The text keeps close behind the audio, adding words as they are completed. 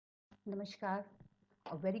Namaskar.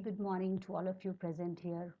 A very good morning to all of you present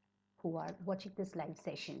here who are watching this live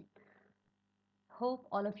session. Hope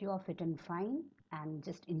all of you are fit and fine and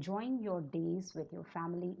just enjoying your days with your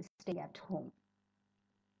family staying at home.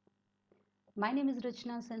 My name is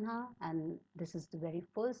Rachana Sinha and this is the very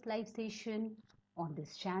first live session on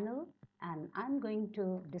this channel, and I'm going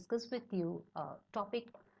to discuss with you a topic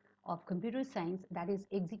of computer science, that is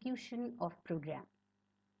execution of program.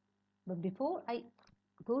 But before I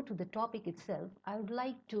go to the topic itself, I would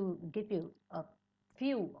like to give you a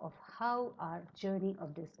few of how our journey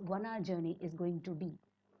of this 1 hour journey is going to be.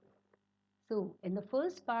 So, in the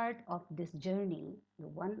first part of this journey, the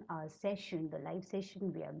 1 hour session, the live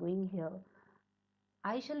session we are going here,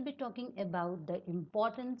 I shall be talking about the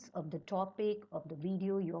importance of the topic of the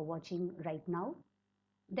video you are watching right now.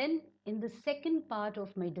 Then, in the second part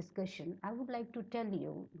of my discussion, I would like to tell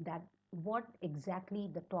you that what exactly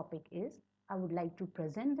the topic is. I would like to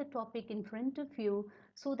present the topic in front of you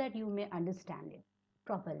so that you may understand it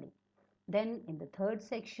properly. Then, in the third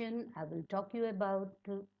section, I will talk you about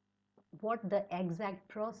what the exact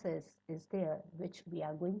process is there, which we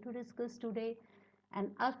are going to discuss today.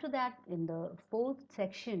 And after that, in the fourth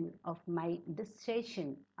section of my this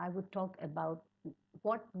session, I would talk about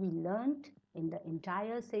what we learned in the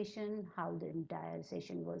entire session, how the entire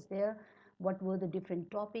session was there, what were the different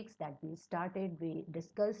topics that we started, we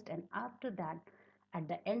discussed, and after that, at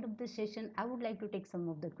the end of the session, I would like to take some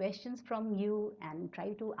of the questions from you and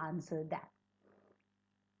try to answer that.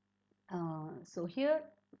 So here,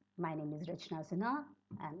 my name is Rachana Sinha,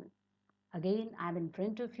 and again, I'm in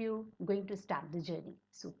front of you going to start the journey.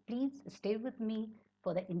 So please stay with me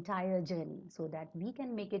for the entire journey so that we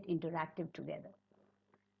can make it interactive together.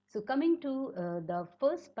 So coming to the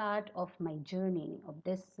first part of my journey of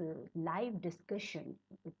this live discussion,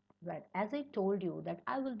 where as I told you that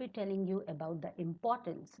I will be telling you about the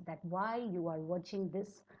importance that why you are watching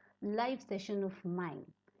this live session of mine.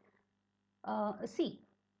 See,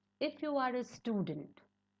 if you are a student,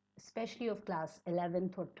 especially of class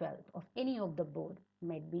 11th or 12th of any of the board,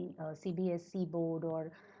 maybe a CBSE board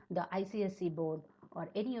or the ICSE board or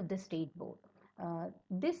any of the state board,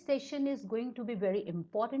 this session is going to be very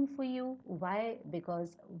important for you. Why?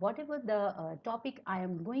 Because whatever the topic I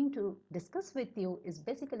am going to discuss with you is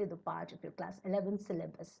basically the part of your class 11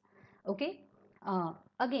 syllabus. Okay.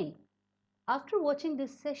 Again, after watching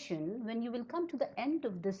this session, when you will come to the end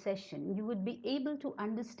of this session, you would be able to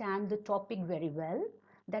understand the topic very well,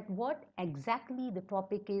 that what exactly the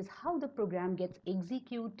topic is, how the program gets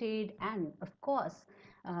executed, and of course,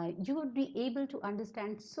 you would be able to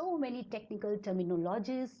understand so many technical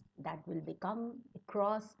terminologies that will become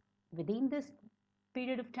across within this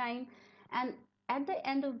period of time. And at the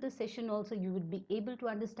end of the session also, you would be able to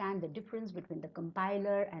understand the difference between the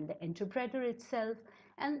compiler and the interpreter itself,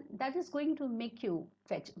 and that is going to make you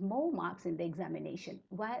fetch more marks in the examination.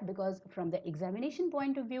 Why? Because from the examination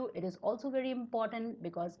point of view, it is also very important,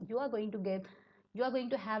 because you are going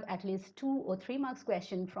to have at least 2 or 3 marks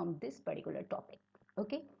question from this particular topic.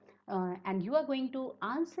 Okay. And you are going to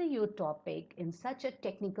answer your topic in such a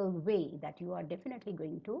technical way that you are definitely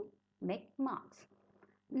going to make marks.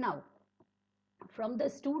 Now, from the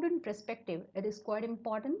student perspective, it is quite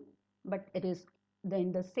important, but it is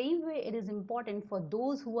in the same way it is important for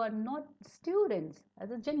those who are not students,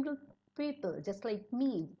 as a general people, just like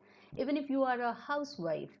me. Even if you are a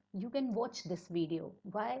housewife, you can watch this video.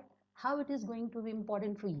 Why? How it is going to be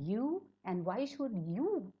important for you, and why should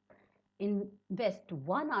you invest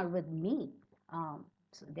 1 hour with me?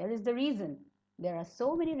 So there is the reason. There are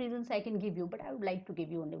so many reasons I can give you, but I would like to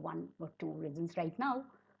give you only 1 or 2 reasons right now.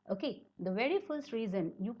 Okay, the very first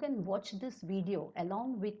reason, you can watch this video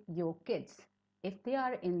along with your kids if they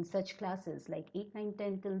are in such classes like 8, 9,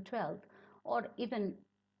 10 till 12, or even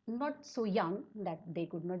not so young that they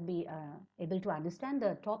could not be able to understand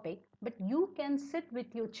the topic, but you can sit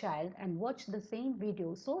with your child and watch the same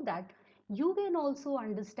video so that you can also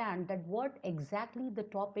understand that what exactly the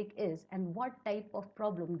topic is and what type of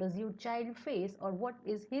problem does your child face, or what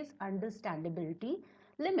is his understandability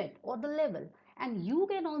limit or the level, and you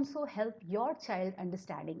can also help your child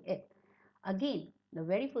understanding it. Again, the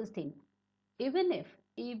very first thing,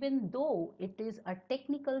 even though it is a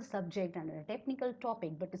technical subject and a technical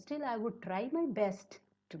topic, but still I would try my best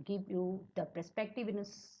to give you the perspective in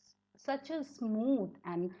such a smooth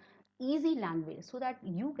and easy language so that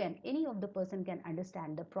any of the person can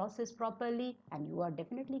understand the process properly, and you are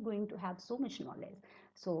definitely going to have so much knowledge.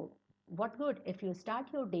 So what good if you start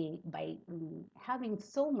your day by having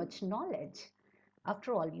so much knowledge?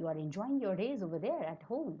 After all, you are enjoying your days over there at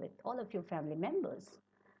home with all of your family members.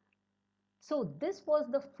 So this was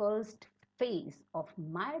the first phase of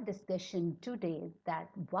my discussion today, that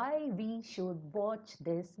why we should watch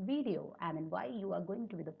this video. I mean, why you are going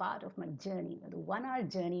to be the part of my journey, the 1 hour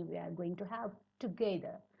journey we are going to have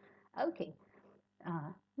together. Okay,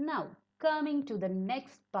 now coming to the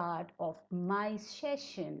next part of my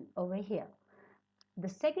session over here. The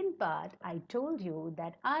second part, I told you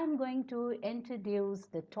that I'm going to introduce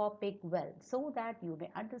the topic well so that you may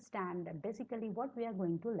understand that basically what we are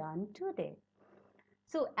going to learn today.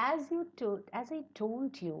 So as I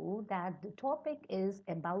told you that the topic is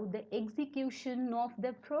about the execution of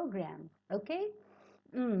the program. Okay.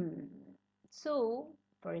 Mm. So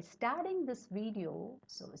for starting this video,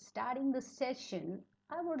 so starting the session,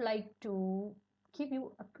 I would like to give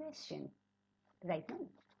you a question right now.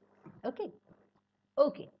 Okay.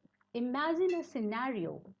 Okay, imagine a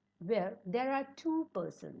scenario where there are two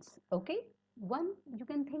persons. Okay, one, you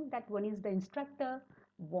can think that one is the instructor,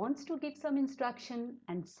 wants to give some instruction,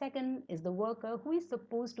 and second is the worker who is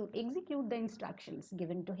supposed to execute the instructions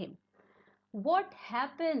given to him. What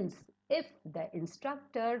happens if the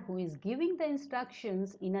instructor who is giving the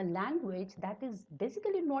instructions in a language that is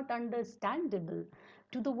basically not understandable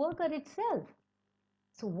to the worker itself?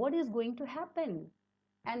 So what is going to happen?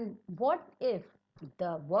 And what if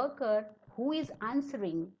the worker who is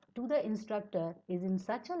answering to the instructor is in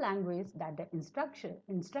such a language that the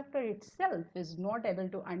instructor itself is not able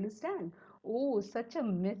to understand? Oh, such a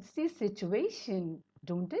messy situation,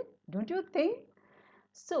 don't it? Don't you think?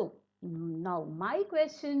 So now my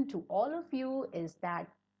question to all of you is that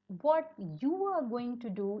what you are going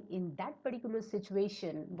to do in that particular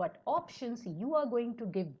situation, what options you are going to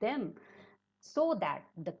give them so that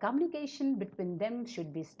the communication between them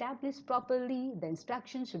should be established properly. The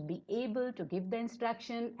instruction should be able to give the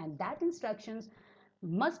instruction, and that instructions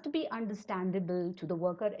must be understandable to the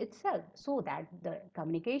worker itself so that the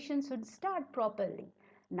communication should start properly.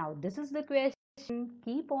 Now this is the question.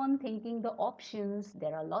 Keep on thinking the options.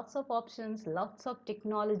 There are lots of options, lots of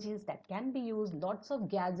technologies that can be used, lots of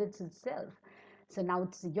gadgets itself. So now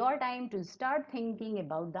it's your time to start thinking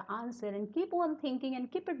about the answer, and keep on thinking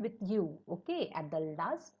and keep it with you. Okay, at the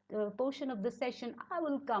last portion of the session, I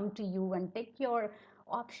will come to you and take your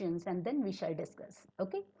options, and then we shall discuss.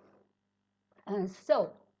 Okay,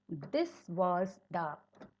 so this was the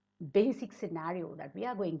basic scenario that we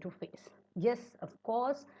are going to face. Yes, of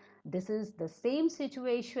course, this is the same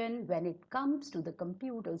situation when it comes to the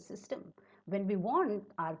computer system. When we want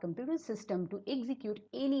our computer system to execute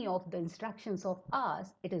any of the instructions of ours,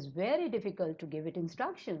 it is very difficult to give it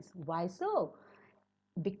instructions. Why so?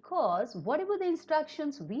 Because whatever the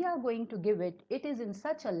instructions we are going to give it, it is in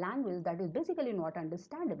such a language that is basically not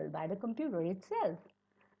understandable by the computer itself.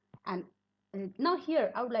 And now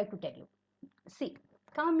here I would like to tell you. See,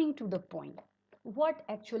 coming to the point, what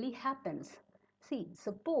actually happens? See,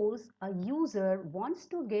 suppose a user wants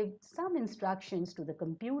to give some instructions to the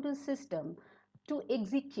computer system to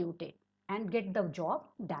execute it and get the job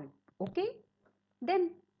done. Okay?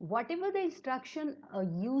 Then whatever the instruction a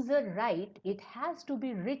user write, it has to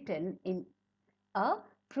be written in a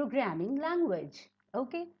programming language.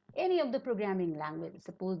 Okay, any of the programming language,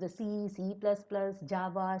 suppose the C, C++,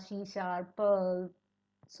 Java, C Sharp, Perl,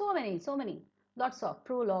 so many, lots of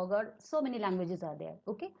Prolog, or so many languages are there.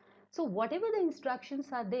 Okay, so whatever the instructions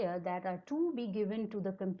are there that are to be given to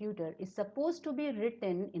the computer is supposed to be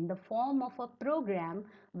written in the form of a program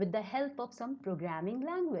with the help of some programming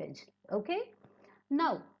language. Okay,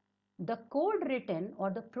 now the code written or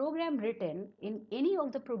the program written in any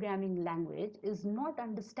of the programming language is not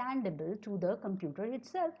understandable to the computer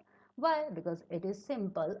itself. Why? Because it is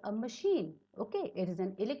simple a machine. Okay, it is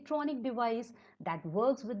an electronic device that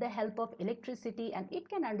works with the help of electricity, and it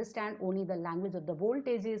can understand only the language of the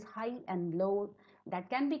voltages high and low, that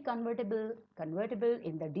can be convertible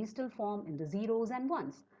in the digital form in the zeros and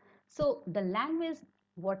ones. So the language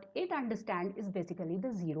what it understands is basically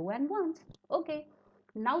the zero and ones. Okay,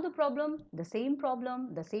 now the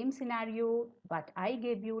same scenario, but I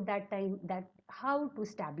gave you that time, that how to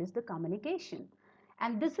establish the communication.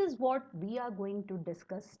 And this is what we are going to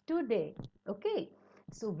discuss today. Okay,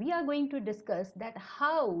 so we are going to discuss that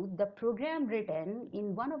how the program written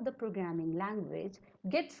in one of the programming language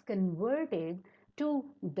gets converted to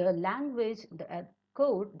the language, the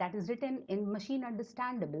code that is written in machine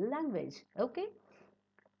understandable language. Okay,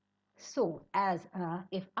 so, as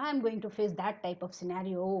if I'm going to face that type of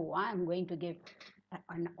scenario, I'm going to give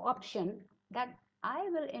an option that I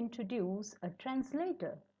will introduce a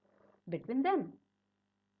translator between them.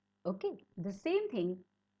 Okay, the same thing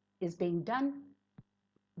is being done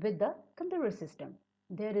with the computer system.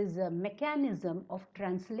 There is a mechanism of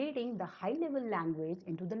translating the high level language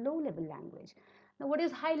into the low level language. Now, what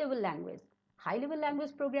is high level language? High level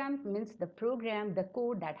language program means the program, the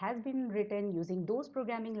code that has been written using those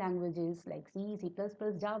programming languages like C, C++,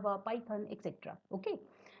 Java, Python, etc. Okay.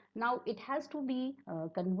 Now it has to be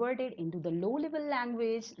converted into the low level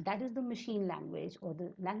language, that is the machine language or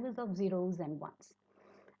the language of zeros and ones.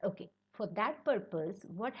 Okay, for that purpose,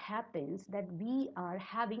 what happens that we are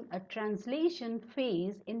having a translation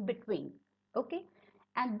phase in between. Okay,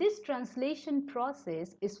 and this translation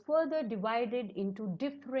process is further divided into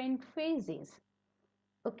different phases.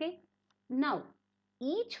 Okay, now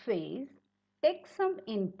each phase takes some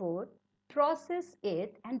input, process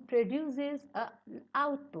it, and produces an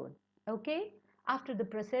output. Okay, after the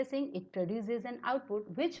processing, it produces an output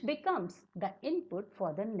which becomes the input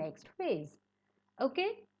for the next phase.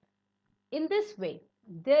 Okay, in this way,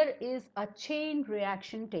 there is a chain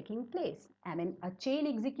reaction taking place. I mean, a chain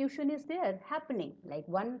execution is there happening. Like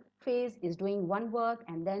one phase is doing one work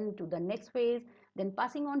and then to the next phase, then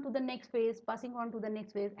passing on to the next phase, passing on to the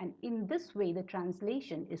next phase. And in this way, the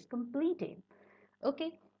translation is completed.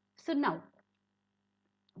 Okay. So now,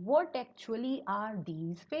 what actually are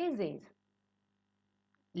these phases?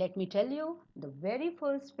 Let me tell you, the very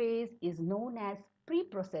first phase is known as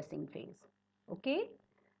pre-processing phase. Okay.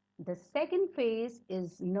 The second phase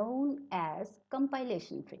is known as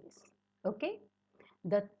compilation phase. Okay.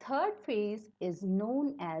 The third phase is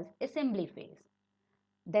known as assembly phase.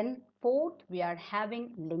 Then fourth, we are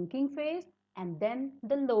having linking phase and then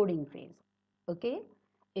the loading phase. Okay.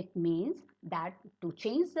 It means that to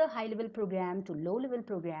change the high level program to low level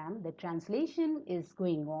program, the translation is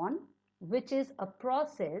going on, which is a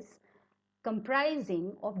process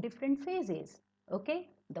comprising of different phases. Okay,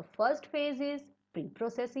 the first phase is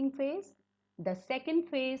pre-processing phase, the second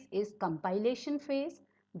phase is compilation phase,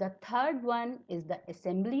 the third one is the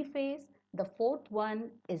assembly phase, the fourth one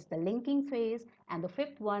is the linking phase, and the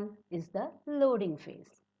fifth one is the loading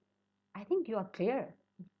phase. I think you are clear.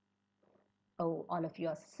 Oh, all of you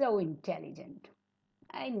are so intelligent.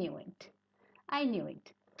 I knew it. I knew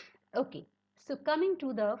it. Okay, so coming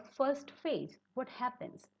to the first phase, what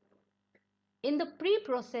happens? In the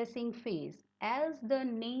pre-processing phase, as the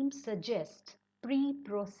name suggests,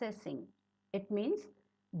 pre-processing, it means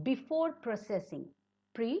before processing.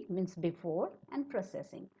 Pre means before and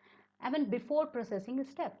processing. I mean before processing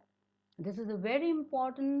step. This is a very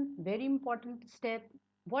important step.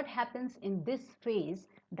 What happens in this phase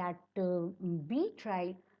that we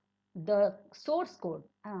try the source code.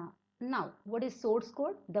 Now, what is source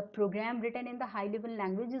code? The program written in the high level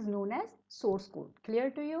language is known as source code. Clear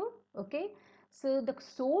to you? Okay. So the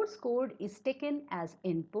source code is taken as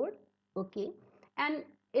input. Okay. And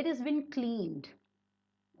it has been cleaned.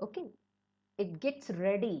 Okay. It gets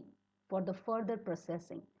ready for the further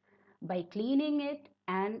processing by cleaning it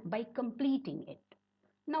and by completing it.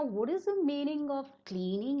 Now, what is the meaning of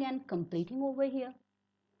cleaning and completing over here?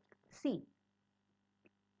 See,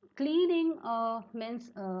 cleaning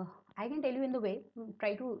means I can tell you in the way,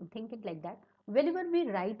 try to think it like that. Whenever we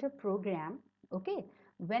write a program, okay,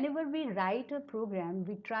 whenever we write a program,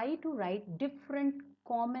 we try to write different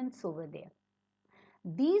comments over there.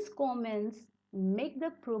 These comments make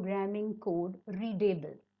the programming code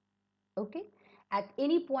readable. Okay, at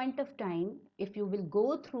any point of time, if you will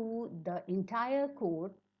go through the entire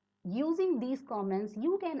code using these comments,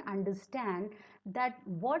 you can understand that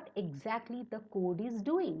what exactly the code is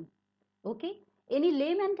doing. Okay, any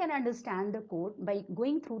layman can understand the code by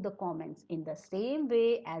going through the comments. In the same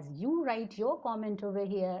way as you write your comment over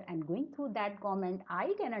here and going through that comment,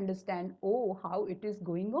 I can understand, oh, how it is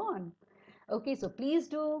going on. Okay, so please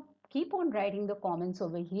do keep on writing the comments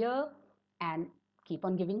over here and keep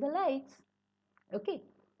on giving the likes. Okay,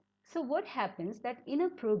 so what happens that in a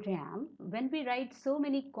program, when we write so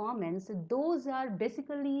many comments, those are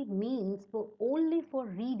basically means for only for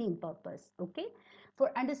reading purpose. Okay,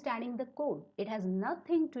 for understanding the code. It has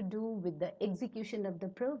nothing to do with the execution of the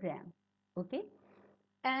program. Okay,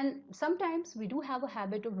 and sometimes we do have a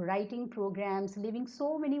habit of writing programs, leaving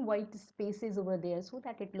so many white spaces over there so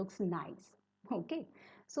that it looks nice. Okay,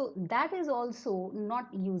 so that is also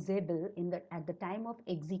not usable in the at the time of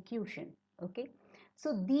execution. Okay,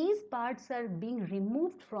 so these parts are being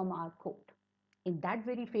removed from our code in that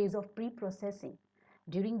very phase of pre-processing.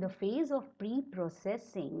 During the phase of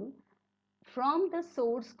pre-processing, from the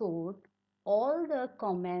source code, all the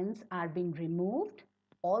comments are being removed,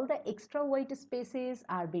 all the extra white spaces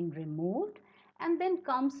are being removed, and then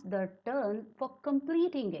comes the turn for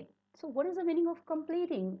completing it. So what is the meaning of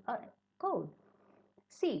completing a code?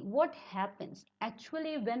 See, what happens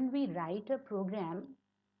actually when we write a program,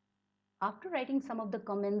 after writing some of the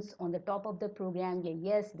comments on the top of the program,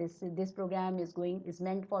 yes, this program is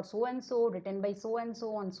meant for so and so, written by so and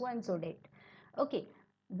so on so and so date. Okay,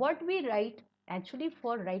 what we write, actually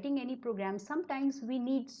for writing any program, sometimes we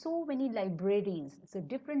need so many libraries, so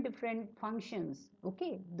different functions.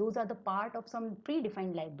 Okay, those are the part of some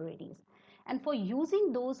predefined libraries. And for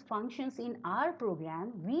using those functions in our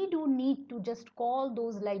program, we do need to just call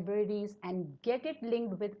those libraries and get it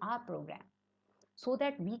linked with our program, so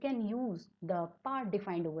that we can use the part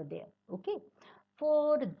defined over there. Okay,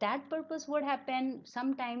 for that purpose, what happen,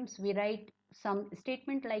 sometimes we write some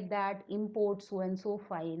statement like that: import so and so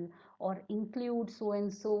file, or include so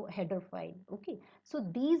and so header file. Okay, so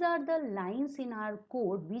these are the lines in our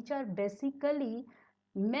code which are basically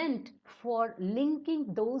meant for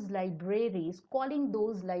linking those libraries, calling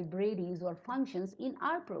those libraries or functions in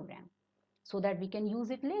our program, so that we can use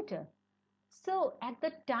it later. So at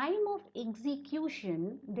the time of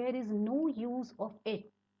execution, there is no use of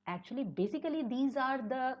it. Actually, basically, these are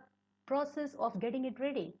the process of getting it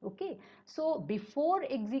ready. Okay. So before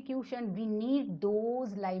execution, we need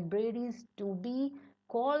those libraries to be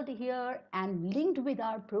called here and linked with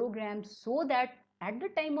our program, so that at the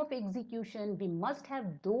time of execution, we must have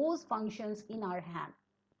those functions in our hand.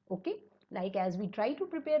 Okay. Like as we try to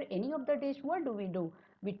prepare any of the dish, what do?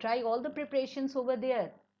 We try all the preparations over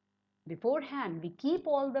there beforehand. We keep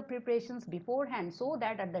all the preparations beforehand, so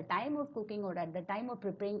that at the time of cooking or at the time of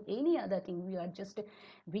preparing any other thing,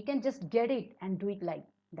 we can just get it and do it like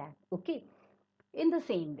that. Okay, in the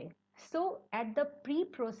same way, so at the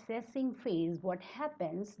pre-processing phase, what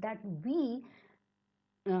happens that we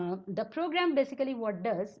the program basically what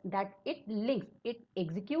does, that it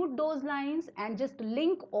execute those lines and just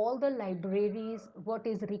link all the libraries what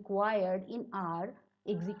is required in our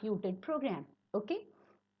executed program. Okay,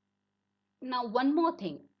 now, one more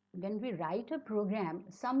thing. When we write a program,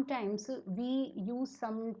 sometimes we use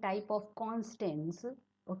some type of constants,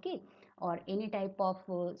 okay, or any type of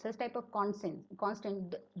such type of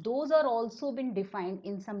constant. Those are also been defined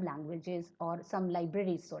in some languages or some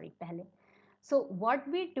libraries. Sorry, pehle. So what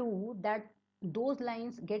we do, that those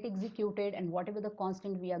lines get executed, and whatever the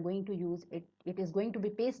constant we are going to use, it is going to be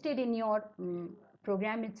pasted in your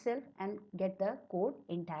program itself and get the code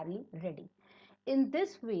entirely ready. In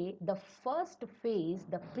this way, the first phase,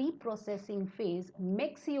 the pre-processing phase,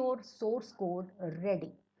 makes your source code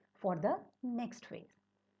ready for the next phase.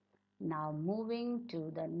 Now moving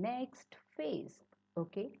to the next phase.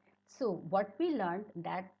 Okay, so what we learned,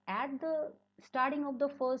 that at the starting of the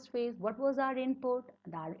first phase, what was our input?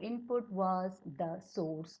 Our input was the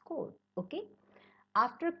source code. Okay,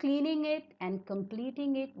 after cleaning it and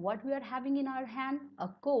completing it, what we are having in our hand, a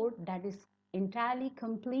code that is entirely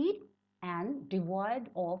complete and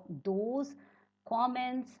devoid of those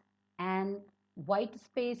comments and white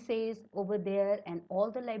spaces over there, and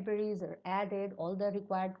all the libraries are added, all the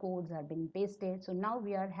required codes are being pasted. So now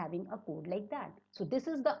we are having a code like that. So this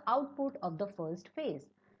is the output of the first phase.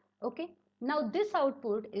 Okay, now this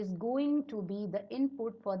output is going to be the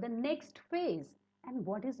input for the next phase. And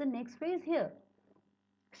what is the next phase here?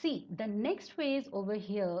 See, the next phase over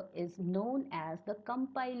here is known as the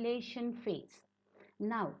compilation phase.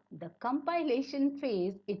 Now, the compilation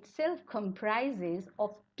phase itself comprises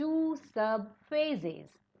of two sub-phases.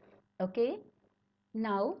 Okay?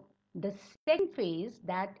 Now, the second phase,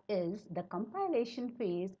 that is the compilation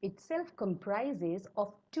phase, itself comprises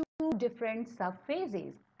of two different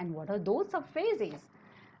sub-phases. And what are those sub-phases?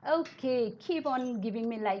 Okay, keep on giving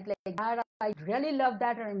me like that. I really love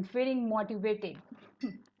that, and I'm feeling motivated.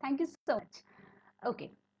 Thank you so much. Okay,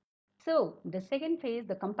 so the second phase,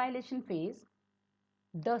 the compilation phase,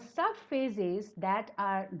 the sub-phases that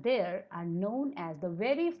are there are known as, the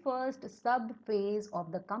very first sub-phase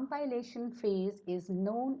of the compilation phase is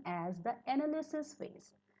known as the analysis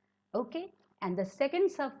phase. Okay, and the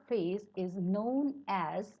second sub-phase is known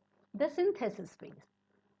as the synthesis phase.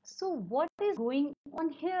 So what is going on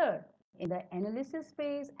here in the analysis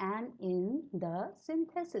phase and in the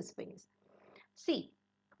synthesis phase? See,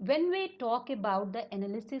 when we talk about the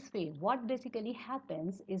analysis phase, what basically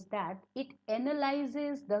happens is that it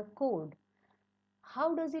analyzes the code.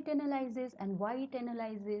 How does it analyzes and why it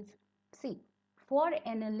analyzes? See, for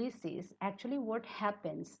analysis, actually what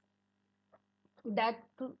happens, that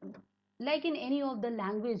like in any of the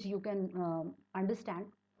language you can understand,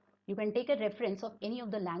 you can take a reference of any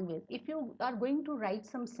of the language. If you are going to write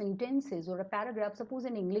some sentences or a paragraph, suppose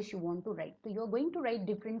in English you want to write, so you're going to write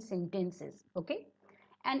different sentences. Okay,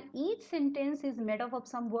 and each sentence is made up of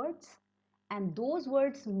some words, and those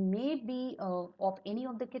words may be of any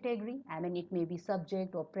of the category. I mean, it may be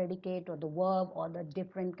subject or predicate or the verb or the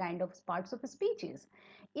different kind of parts of speeches.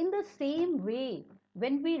 In the same way,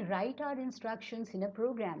 When we write our instructions in a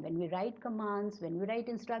program, when we write commands, when we write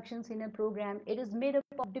instructions in a program, it is made up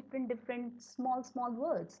of different small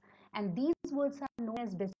words. And these words are known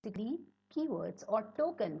as basically keywords or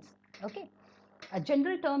tokens. Okay. A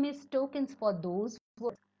general term is tokens for those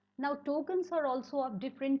words. Now, tokens are also of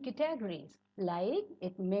different categories, like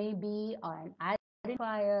it may be an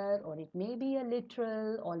identifier, or it may be a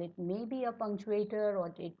literal, or it may be a punctuator,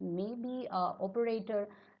 or it may be a operator,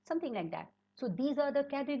 something like that. So these are the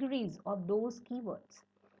categories of those keywords.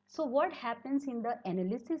 So what happens in the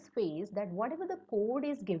analysis phase, that whatever the code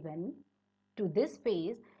is given to this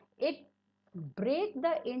phase, it break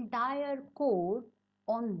the entire code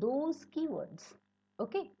on those keywords.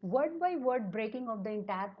 Okay, word by word breaking of the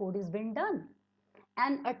entire code is being done,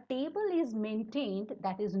 and a table is maintained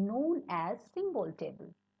that is known as symbol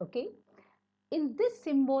table. Okay, in this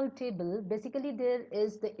symbol table, basically there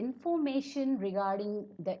is the information regarding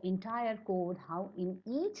the entire code, how in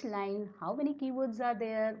each line how many keywords are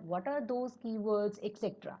there, what are those keywords,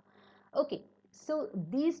 etc. Okay, so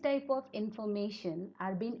these type of information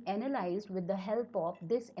are being analyzed with the help of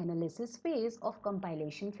this analysis phase of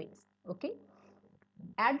compilation phase. Okay,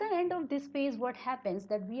 at the end of this phase, what happens,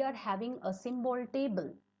 that we are having a symbol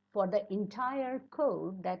table for the entire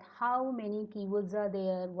code, that how many keywords are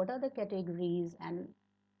there, what are the categories, and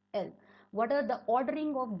what are the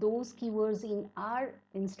ordering of those keywords in our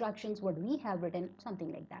instructions, what we have written,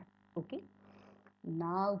 something like that. Okay,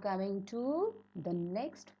 now coming to the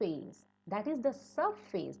next phase, that is the sub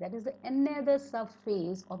phase, that is another sub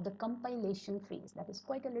phase of the compilation phase. That is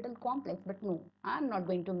quite a little complex, but no, I'm not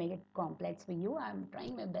going to make it complex for you. I'm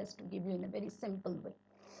trying my best to give you in a very simple way.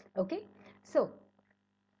 Okay, so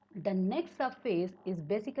the next sub phase is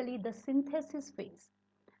basically the synthesis phase.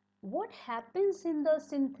 What happens in the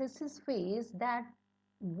synthesis phase, that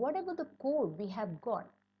whatever the code we have got,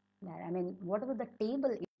 I mean whatever the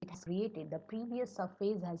table it has created, the previous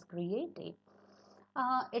subphase has created,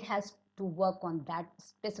 it has to work on that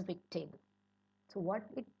specific table. So what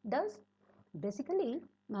it does, basically,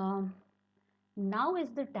 um, now is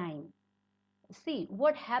the time. See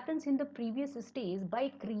what happens in the previous stage,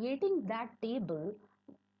 by creating that table,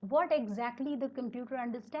 what exactly the computer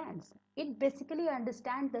understands. It basically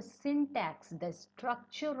understands the syntax, the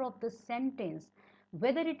structure of the sentence,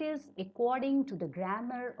 whether it is according to the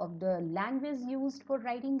grammar of the language used for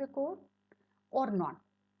writing the code or not.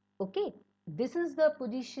 Okay, this is the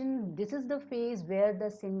position, this is the phase where the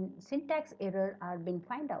syntax error are being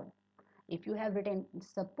found out. If you have written,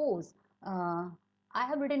 suppose I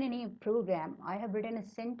have written in a program, I have written a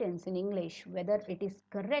sentence in English, whether it is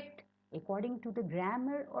correct according to the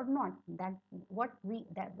grammar or not, that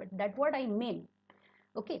what I mean.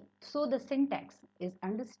 Okay, so the syntax is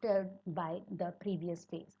understood by the previous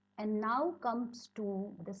phase, and now comes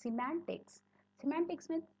to the semantics. Semantics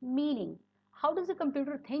means meaning. How does the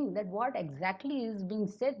computer think that what exactly is being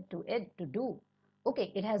said to it to do?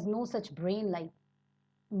 Okay, it has no such brain like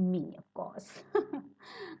me, of course.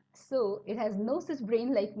 So it has no such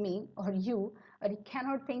brain like me or you, or it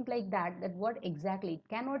cannot think like that, that what exactly, it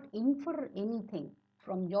cannot infer anything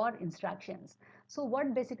from your instructions. So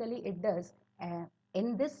what basically it does,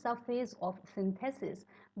 in this surface of synthesis,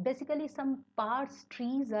 basically some parse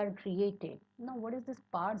trees are created. Now what is this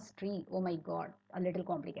parse tree? Oh my god, a little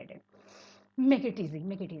complicated. Make it easy,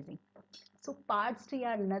 make it easy. So parts tree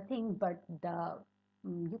are nothing but the,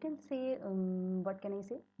 you can say, what can I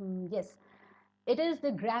say? Yes, it is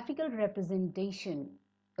the graphical representation,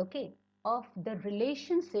 okay, of the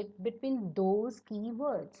relationship between those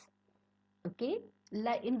keywords. Okay,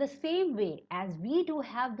 like in the same way as we do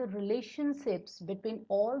have the relationships between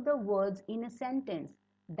all the words in a sentence,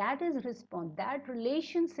 that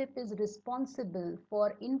relationship is responsible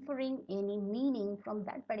for inferring any meaning from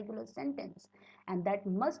that particular sentence, and that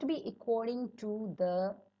must be according to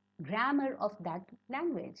the grammar of that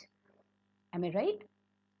language. Am I right?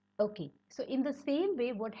 Okay, so in the same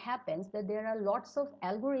way, what happens, that there are lots of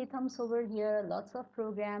algorithms over here, lots of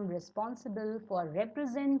program responsible for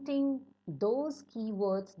representing those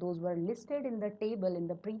keywords, those were listed in the table in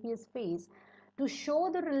the previous phase, to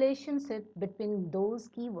show the relationship between those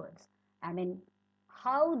keywords. I mean,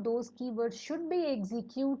 how those keywords should be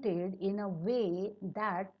executed in a way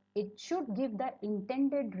that it should give the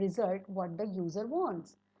intended result what the user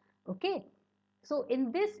wants. Okay, so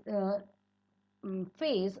in this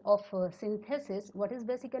phase of synthesis, what is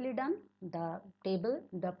basically done, the table,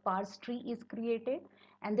 the parse tree is created,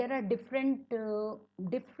 and there are different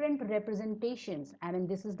representations. I mean,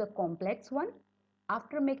 this is the complex one.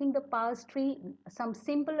 After making the parse tree, some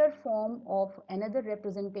simpler form of another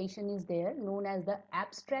representation is there, known as the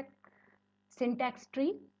abstract syntax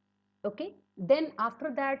tree. Okay, then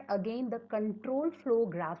after that again the control flow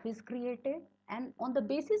graph is created, and on the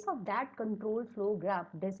basis of that control flow graph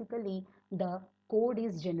basically the code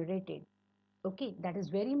is generated. Okay, that is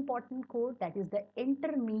very important code, that is the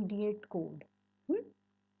intermediate code. Hmm?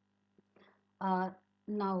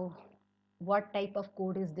 Now what type of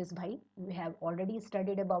code is this, bhai? We have already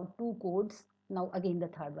studied about two codes. Now again the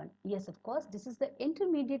third one. Yes, of course, this is the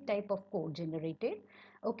intermediate type of code generated.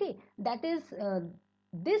 Okay, that is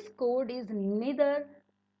this code is neither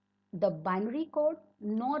the binary code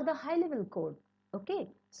nor the high level code. Okay,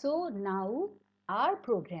 so now our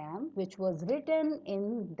program, which was written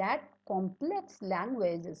in that complex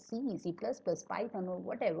language, C, C++, Python, or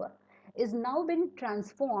whatever, is now been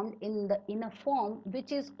transformed in a form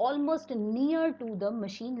which is almost near to the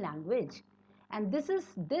machine language. And this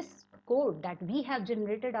code that we have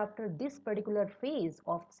generated after this particular phase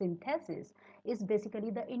of synthesis is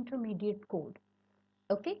basically the intermediate code.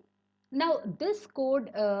 Okay, now this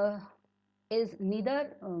code is neither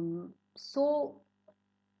so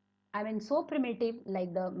primitive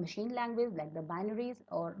like the machine language, like the binaries,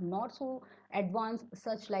 or not so advanced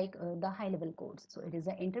such like the high level codes. So it is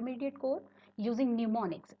an intermediate code using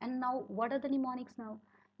mnemonics. And now what are the mnemonics now?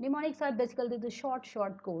 Mnemonics are basically the short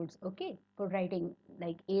codes, okay, for writing,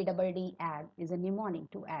 like ADD add is a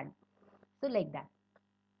mnemonic to add. So like that.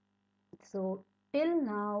 So till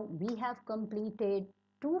now we have completed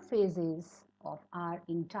two phases of our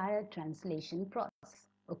entire translation process.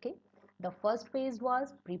 Okay, the first phase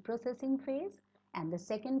was pre-processing phase, and the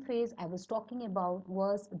second phase I was talking about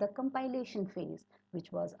was the compilation phase,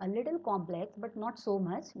 which was a little complex but not so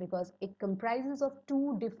much because it comprises of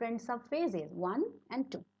two different sub phases, 1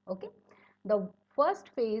 and 2. Okay, the first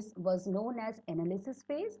phase was known as analysis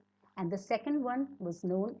phase, and the second one was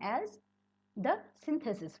known as the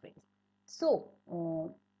synthesis phase. So,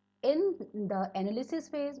 in the analysis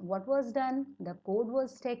phase, what was done? The code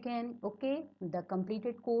was taken, okay, the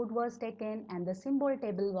completed code was taken, and the symbol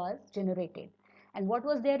table was generated. And what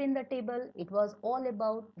was there in the table? It was all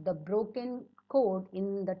about the broken code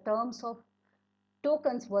in the terms of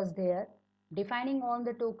tokens was there, defining all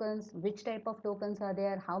the tokens, which type of tokens are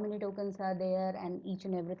there, how many tokens are there, and each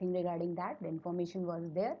and everything regarding that, the information was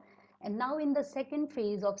there. And now in the second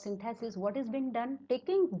phase of synthesis, what has been done?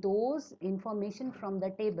 Taking those information from the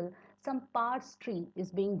table, some parse tree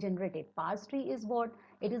is being generated. Parse tree is what?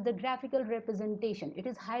 It is the graphical representation. It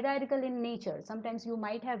is hierarchical in nature. Sometimes you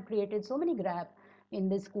might have created so many graph in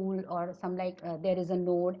the school, or some like there is a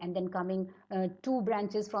node and then coming two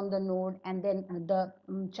branches from the node, and then the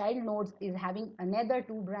child nodes is having another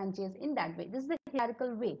two branches. In that way, this is the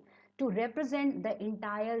hierarchical way to represent the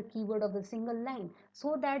entire keyword of a single line,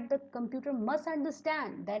 so that the computer must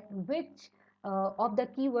understand that which of the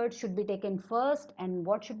keywords should be taken first and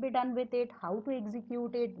what should be done with it, how to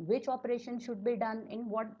execute it, which operation should be done in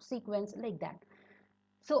what sequence, like that.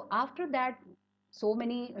 So after that, so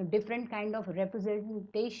many different kind of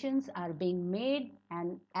representations are being made,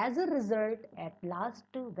 and as a result, at last,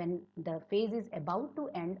 when the phase is about to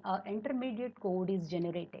end, a intermediate code is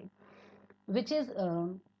generated, which is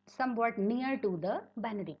somewhat near to the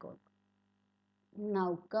binary code.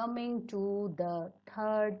 Now coming to the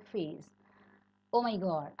third phase. Oh my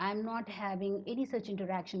god, I'm not having any such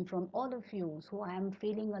interaction from all of you, so I am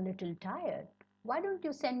feeling a little tired. Why don't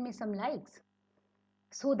you send me some likes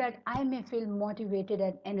so that I may feel motivated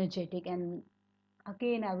and energetic, and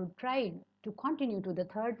again I would try to continue to the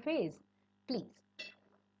third phase. Please,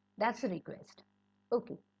 that's a request.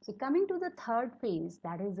 Okay, so coming to the third phase,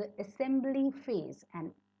 that is the assembly phase,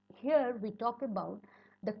 and here we talk about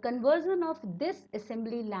the conversion of this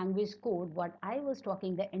assembly language code, what I was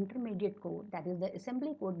talking, the intermediate code, that is the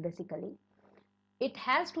assembly code basically. It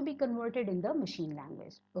has to be converted in the machine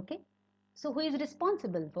language. Okay, so who is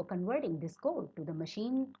responsible for converting this code to the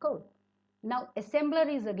machine code? Now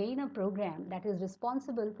assembler is again a program that is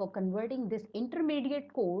responsible for converting this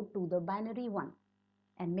intermediate code to the binary one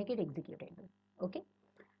and make it executable. Okay,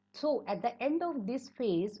 so at the end of this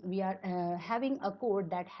phase we are having a code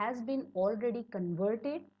that has been already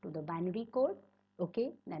converted to the binary code.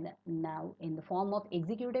 Okay, and now in the form of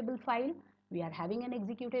executable file, we are having an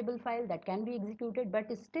executable file that can be executed, but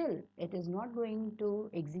still it is not going to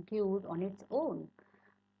execute on its own.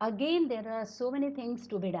 Again, there are so many things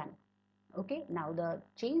to be done. Okay, now the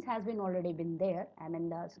change has been already been there, I mean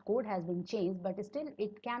the code has been changed, but still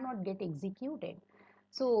it cannot get executed.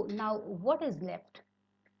 So now what is left?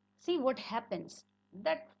 See what happens,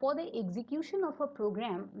 that for the execution of a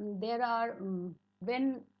program, there are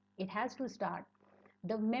when it has to start,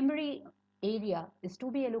 the memory area is to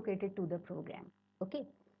be allocated to the program. Okay,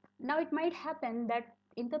 Now it might happen that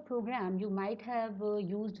in the program you might have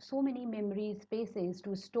used so many memory spaces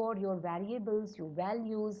to store your variables, your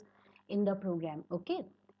values in the program, okay?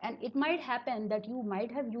 And it might happen that you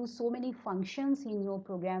might have used so many functions in your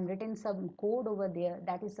program, written some code over there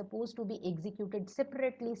that is supposed to be executed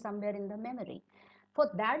separately somewhere in the memory. For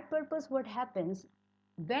that purpose, what happens,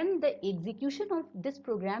 when the execution of this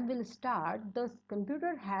program will start, the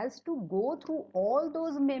computer has to go through all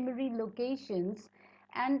those memory locations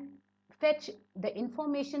and fetch the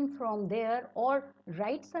information from there or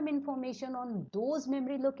write some information on those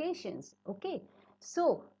memory locations, okay?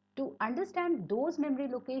 So to understand those memory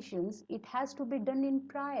locations, it has to be done in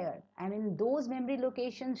prior. I mean, those memory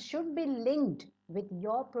locations should be linked with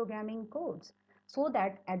your programming codes, so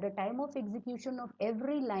that at the time of execution of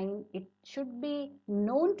every line, it should be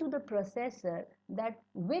known to the processor that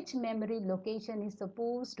which memory location is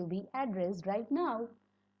supposed to be addressed right now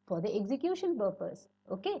for the execution purpose,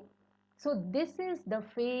 okay? So this is the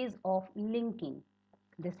phase of linking.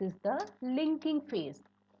 This is the linking phase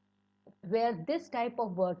where this type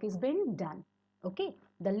of work is being done, okay?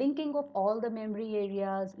 The linking of all the memory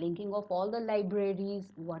areas, linking of all the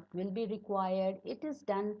libraries, what will be required, it is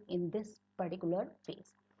done in this particular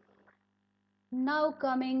phase. Now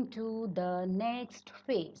coming to the next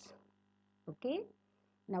phase, okay?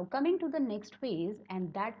 Now coming to the next phase,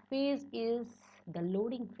 and that phase is the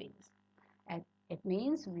loading phase. And it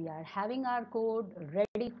means we are having our code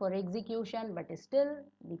ready for execution, but still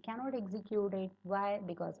we cannot execute it. Why?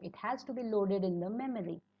 Because it has to be loaded in the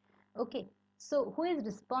memory. Okay, so who is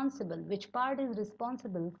responsible? Which part is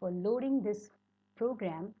responsible for loading this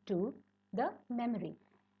program to the memory?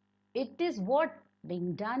 It is what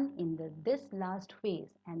being done in this last phase,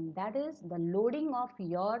 and that is the loading of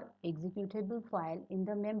your executable file in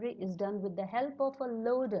the memory is done with the help of a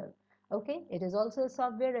loader. Okay, it is also a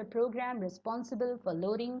software, a program responsible for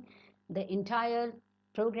loading the entire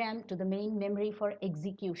program to the main memory for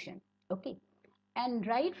execution. Okay, and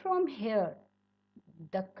right from here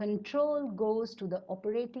the control goes to the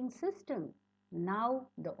operating system. Now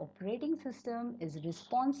the operating system is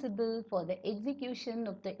responsible for the execution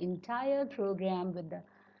of the entire program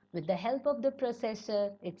with the help of the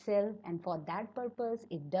processor itself, and for that purpose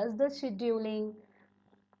it does the scheduling,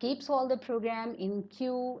 keeps all the program in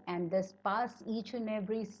queue, and thus pass each and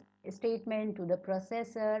every statement to the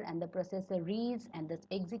processor, and the processor reads and thus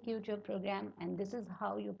execute your program, and this is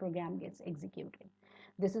how your program gets executed.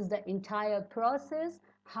 This is the entire process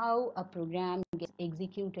how a program gets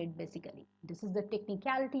executed basically. This is the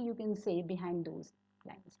technicality you can say behind those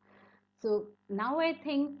lines. So now I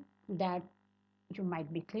think that you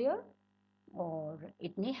might be clear, or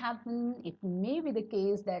it may happen, it may be the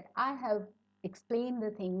case that I have explained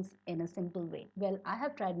the things in a simple way. Well, I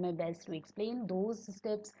have tried my best to explain those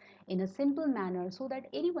steps in a simple manner so that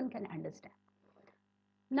anyone can understand.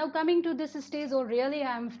 Now coming to this stage, oh really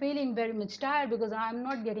I'm feeling very much tired because I'm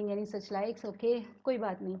not getting any such likes. Okay, koi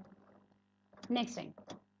baat nahi, next time,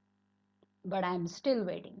 but I'm still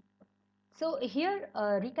waiting. So here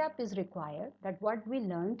a recap is required, that what we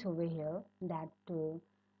learned over here, that to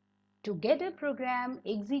get a program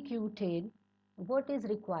executed, what is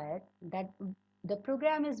required, that the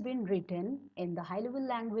program has been written in the high level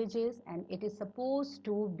languages and it is supposed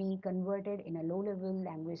to be converted in a low level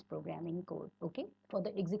language programming code, okay, for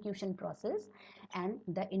the execution process. And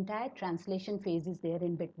the entire translation phase is there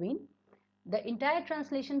in between. The entire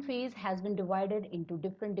translation phase has been divided into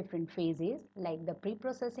different phases, like the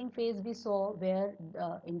pre-processing phase we saw, where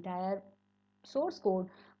the entire source code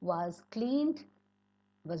was cleaned,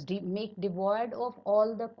 was make devoid of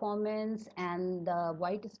all the comments and the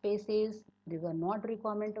white spaces. They were not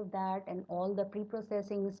requirement of that, and all the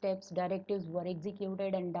pre-processing steps, directives were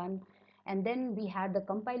executed and done. And then we had the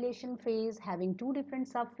compilation phase having two different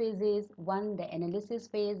sub phases, one the analysis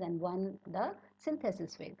phase and one the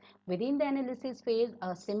synthesis phase. Within the analysis phase,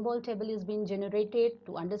 a symbol table is being generated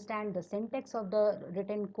to understand the syntax of the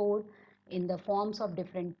written code in the forms of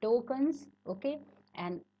different tokens, okay?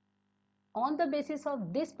 And on the basis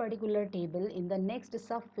of this particular table, in the next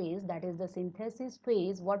sub phase, that is the synthesis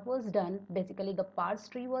phase, what was done, basically the parse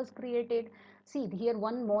tree was created. See here,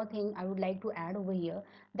 one more thing I would like to add over here,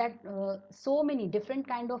 that so many different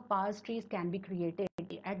kind of parse trees can be created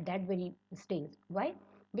at that very stage. Why?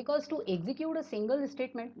 Because to execute a single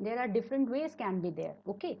statement, there are different ways can be there,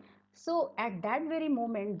 okay? So at that very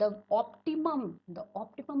moment, the optimum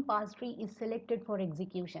parse tree is selected for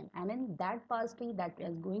execution. I mean, that parse tree that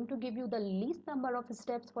is going to give you the least number of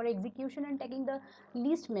steps for execution and taking the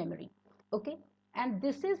least memory, okay? And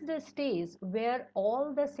this is the stage where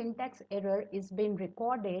all the syntax error is being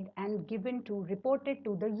recorded and given to reported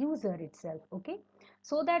to the user itself. Okay,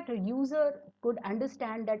 so that the user could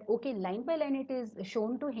understand that okay, line by line it is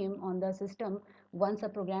shown to him on the system once a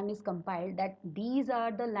program is compiled that these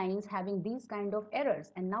are the lines having these kind of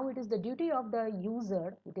errors, and now it is the duty of the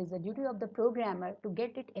user, it is the duty of the programmer to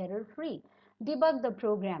get it error free, debug the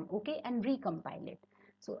program, okay, and recompile it.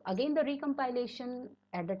 So again the recompilation,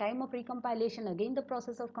 at the time of recompilation, again the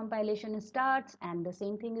process of compilation starts, and the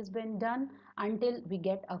same thing is being done until we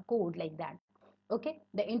get a code like that. Okay,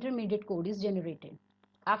 the intermediate code is generated.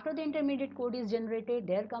 After the intermediate code is generated,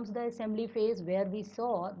 there comes the assembly phase where we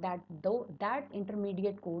saw that though that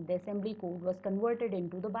intermediate code, the assembly code, was converted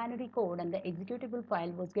into the binary code and the executable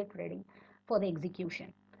file was get ready for the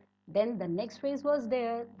execution. Then the next phase was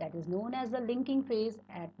there, that is known as the linking phase.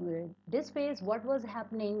 At this phase, what was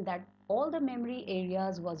happening, that all the memory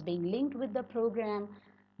areas was being linked with the program,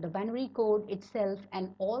 the binary code itself,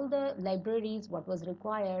 and all the libraries what was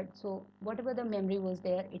required. So whatever the memory was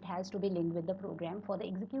there, it has to be linked with the program for the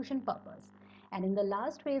execution purpose. And in the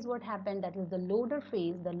last phase, what happened, that is the loader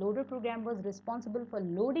phase. The loader program was responsible for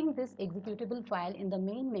loading this executable file in the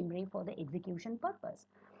main memory for the execution purpose.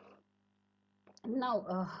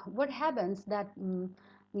 Now what happens that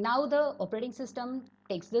now the operating system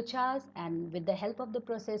takes the charge and with the help of the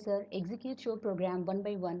processor executes your program one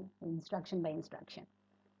by one, instruction by instruction.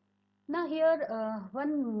 Now here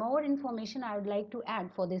one more information I would like to add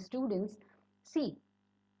for the students. See,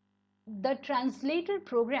 the translator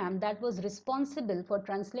program that was responsible for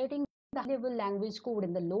translating the high level language code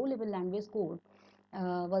and the low level language code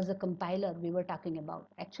was the compiler we were talking about.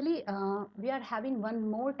 Actually, we are having one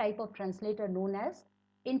more type of translator known as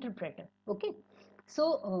interpreter. Okay,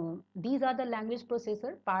 so these are the language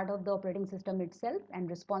processor part of the operating system itself and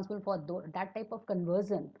responsible for that type of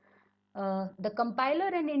conversion. The compiler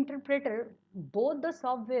and interpreter, both the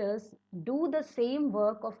softwares do the same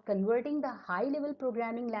work of converting the high level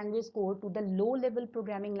programming language code to the low level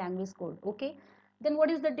programming language code. Okay, then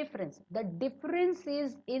what is the difference? The difference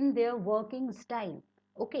is in their working style.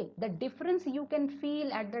 Okay, the difference you can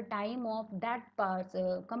feel at the time of that part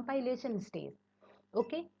compilation stage.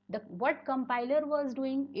 Okay, the what compiler was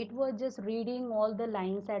doing, it was just reading all the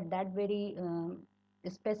lines at that very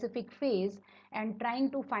specific phase and trying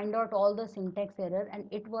to find out all the syntax error, and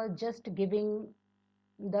it was just giving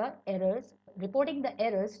the errors, reporting the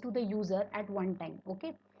errors to the user at one time.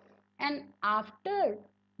 Okay, and after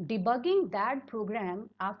debugging that program,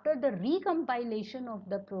 after the recompilation of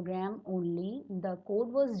the program only, the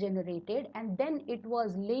code was generated and then it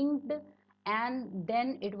was linked and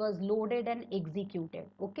then it was loaded and executed.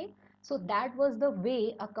 Okay, so that was the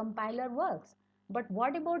way a compiler works. But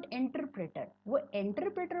what about interpreter? What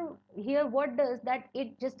interpreter here, what does that,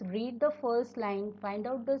 it just read the first line, find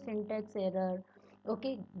out the syntax error,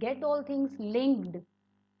 okay, get all things linked,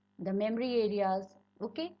 the memory areas,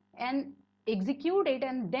 okay, and execute it,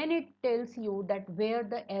 and then it tells you that where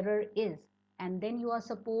the error is, and then you are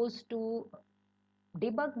supposed to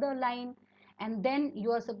debug the line, and then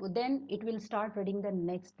you are then it will start reading the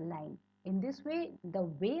next line. In this way, the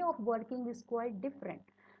way of working is quite different.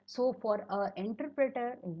 So for a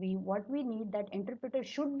interpreter, we what we need, that interpreter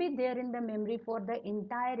should be there in the memory for the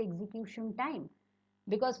entire execution time,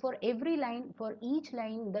 because for every line, for each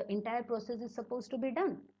line, the entire process is supposed to be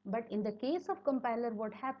done. But in the case of compiler,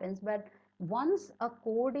 what happens, but once a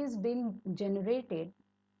code is being generated,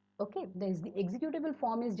 okay, the executable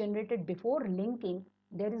form is generated before linking,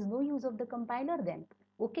 there is no use of the compiler then.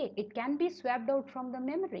 Okay, it can be swapped out from the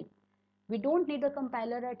memory. We don't need a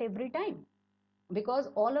compiler at every time, because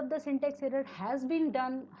all of the syntax error has been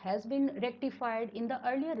done, has been rectified in the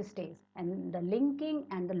earlier stage, and the linking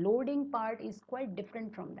and the loading part is quite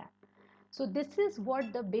different from that. So this is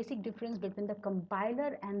what the basic difference between the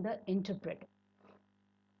compiler and the interpreter.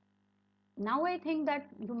 Now I think that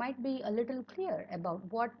you might be a little clear about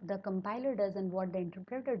what the compiler does and what the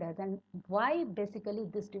interpreter does and why basically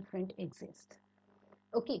this different exists.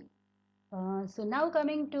 Okay, so now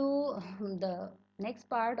coming to the next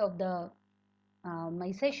part of the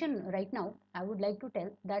my session right now, I would like to tell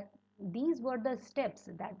that these were the steps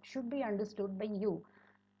that should be understood by you.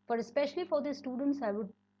 For especially for the students, I would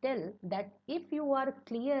tell that if you are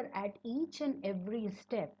clear at each and every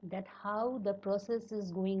step that how the process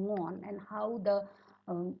is going on and how the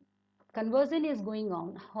um, conversion is going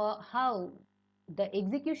on, how the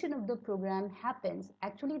execution of the program happens,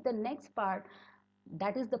 actually the next part,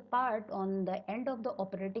 that is the part on the end of the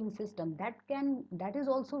operating system, that is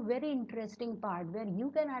also very interesting part where you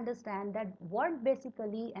can understand that what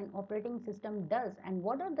basically an operating system does and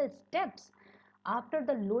what are the steps after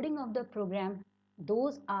the loading of the program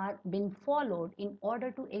those are been followed in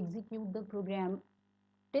order to execute the program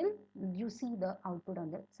till you see the output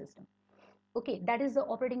on the system. Okay, that is the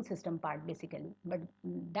operating system part basically, but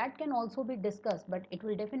that can also be discussed, but it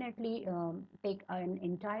will definitely take an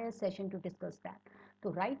entire session to discuss that. So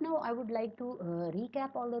right now I would like to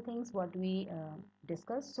recap all the things what we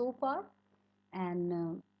discussed so far.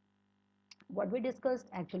 And what we discussed,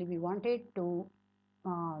 actually we wanted to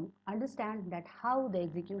understand that how the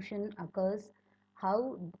execution occurs,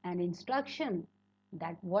 how an instruction,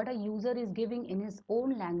 that what a user is giving in his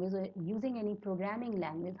own language or using any programming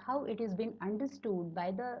language, how it is being understood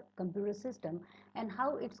by the computer system, and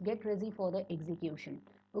how it's get ready for the execution.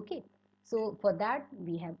 Okay, so for that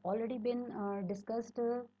we have already been discussed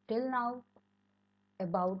till now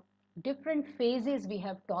about different phases we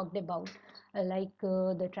have talked about,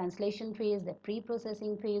 the translation phase, the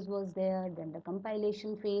pre-processing phase was there, then the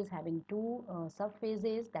compilation phase having two sub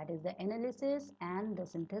phases, that is the analysis and the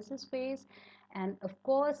synthesis phase, and of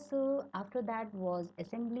course after that was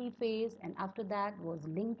assembly phase, and after that was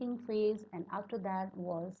linking phase, and after that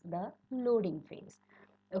was the loading phase.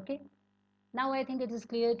 Okay, now I think it is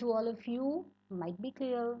clear to all of you, might be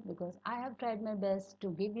clear because I have tried my best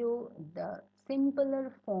to give you the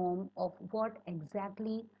simpler form of what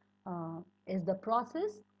exactly is the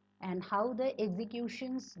process and how the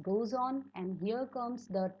executions goes on. And here comes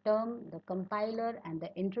the term, the compiler and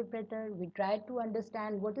the interpreter. We tried to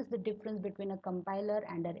understand what is the difference between a compiler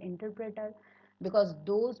and an interpreter, because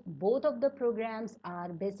those both of the programs are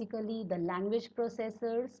basically the language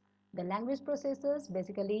processors. The language processors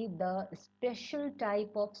basically the special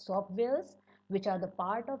type of softwares which are the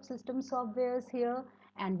part of system softwares here,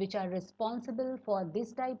 and which are responsible for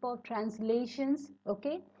this type of translations.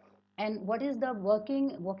 Okay, and what is the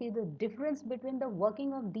difference between the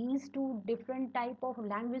working of these two different type of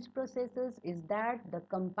language processors is that the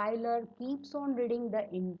compiler keeps on reading the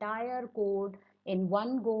entire code in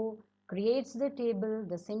one go, creates the table,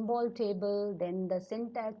 the symbol table, then the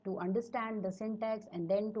syntax to understand the syntax, and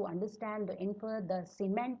then to understand the infer the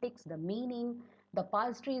semantics, the meaning, the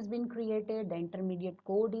parse tree has been created, the intermediate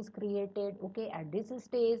code is created. Okay, at this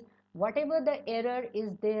stage whatever the error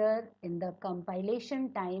is there in the compilation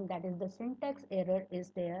time, that is the syntax error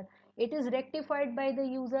is there, it is rectified by the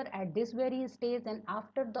user at this very stage, and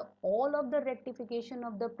after the all of the rectification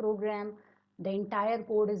of the program, the entire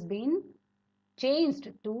code is being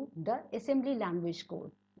changed to the assembly language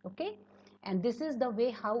code. Okay, and this is the way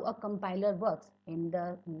how a compiler works. In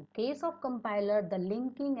the case of compiler, the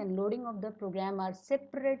linking and loading of the program are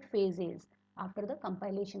separate phases after the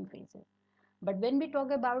compilation phases. But when we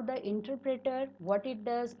talk about the interpreter, what it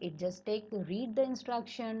does, it just read the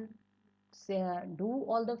instruction, do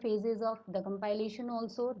all the phases of the compilation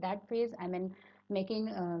also. That phase, I mean,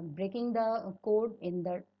 breaking the code in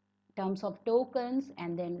the terms of tokens,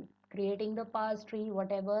 and then creating the parse tree,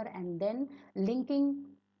 whatever, and then linking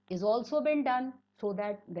is also been done so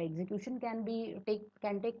that the execution can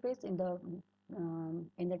take place in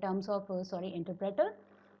the terms of interpreter.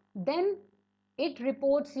 Then it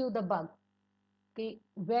reports you the bug. Okay,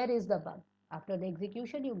 where is the bug? After the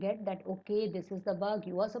execution you get that, okay, this is the bug,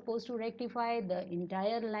 you are supposed to rectify the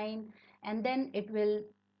entire line, and then it will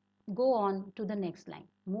go on to the next line,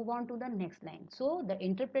 move on to the next line. So the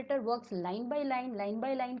interpreter works line by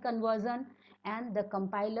line conversion, and the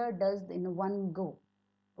compiler does in one go.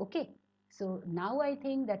 Okay, so now I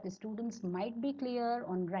think that the students might be clear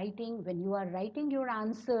on writing. When you are writing your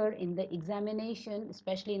answer in the examination,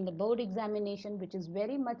 especially in the board examination, which is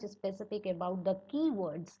very much specific about the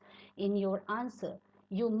keywords in your answer,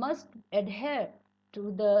 you must adhere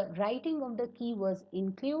to the writing of the keywords,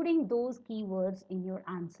 including those keywords in your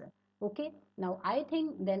answer. Okay, now I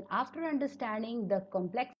think then after understanding the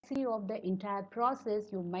complexity of the entire process,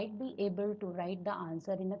 you might be able to write the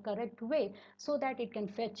answer in a correct way so that it can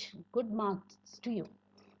fetch good marks to you.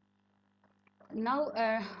 Now,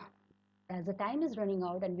 as the time is running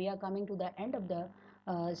out and we are coming to the end of the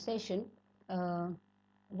session, uh,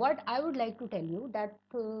 what I would like to tell you that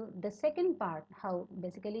the second part, how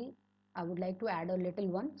basically I would like to add a little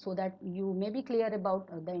one so that you may be clear about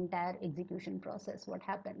the entire execution process, what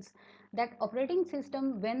happens. That operating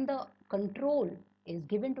system, when the control is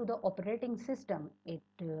given to the operating system, it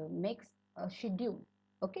makes a schedule.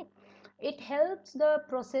 Okay, it helps the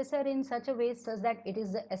processor in such a way such that it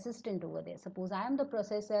is the assistant over there. Suppose I am the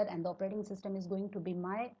processor and the operating system is going to be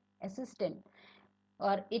my assistant,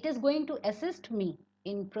 or it is going to assist me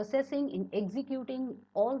in processing, in executing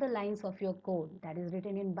all the lines of your code that is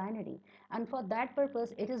written in binary. And for that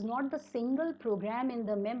purpose, it is not the single program in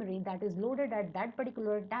the memory that is loaded at that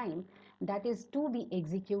particular time that is to be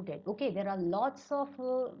executed. Okay, there are lots of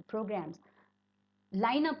programs.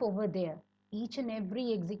 line up over there. Each and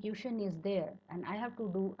every execution is there, and I have to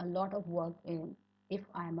do a lot of work in if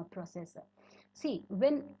I am a processor. See,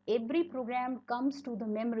 when every program comes to the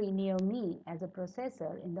memory near me as a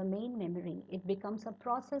processor in the main memory, it becomes a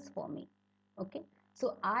process for me. Okay,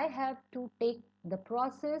 so I have to take the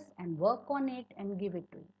process and work on it and give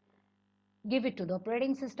it to the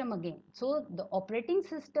operating system again. So the operating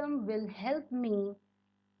system will help me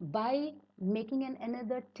by making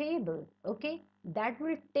another table, okay, that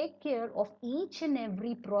will take care of each and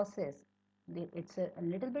every process. It's a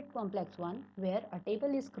little bit complex one where a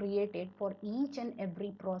table is created for each and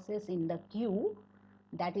every process in the queue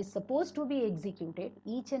that is supposed to be executed,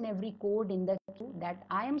 each and every code in the queue that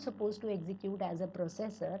I am supposed to execute as a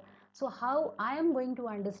processor. So how I am going to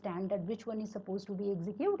understand that which one is supposed to be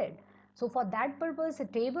executed? So for that purpose, a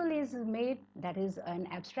table is made, that is an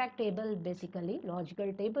abstract table, basically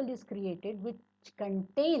logical table is created which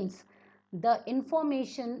contains the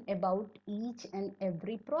information about each and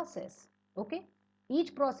every process. Okay,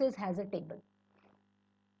 each process has a table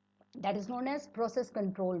that is known as process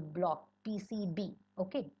control block, PCB.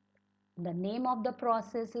 Okay, the name of the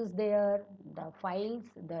process is there, the files,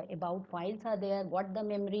 the about files are there, what the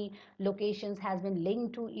memory locations has been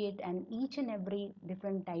linked to it, and each and every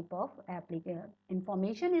different type of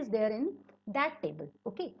information is there in that table.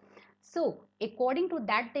 Okay, so according to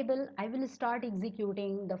that table I will start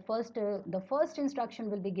executing the first instruction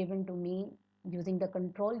will be given to me using the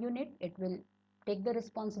control unit. It will take the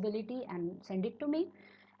responsibility and send it to me,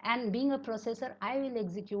 and being a processor I will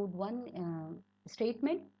execute one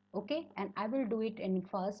statement. Okay, and I will do it in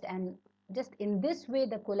first, and just in this way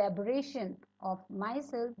the collaboration of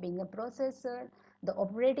myself being a processor, the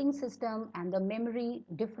operating system, and the memory,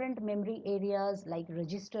 different memory areas like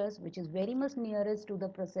registers which is very much nearest to the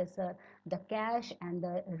processor, the cache and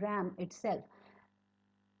the RAM itself,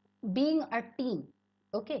 being a team.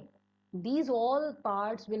 Okay, these all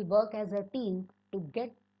parts will work as a team to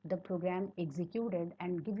get the program executed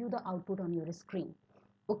and give you the output on your screen.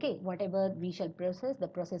 Okay, whatever we shall process, the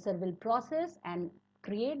processor will process and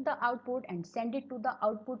create the output and send it to the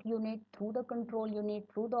output unit through the control unit,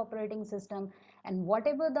 through the operating system, and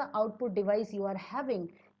whatever the output device you are having,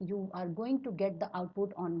 you are going to get the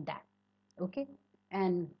output on that. Okay,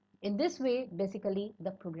 and in this way basically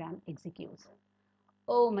the program executes.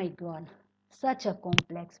 Oh my god, such a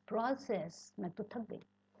complex process, मैं तो थक गई.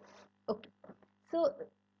 Okay, so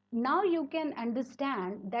now you can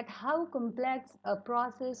understand that how complex a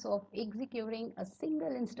process of executing a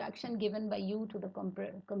single instruction given by you to the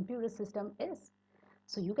computer system is.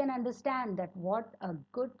 So you can understand that what a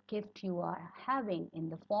good gift you are having in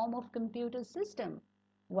the form of computer system.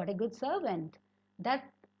 What a good servant that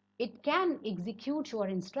it can execute your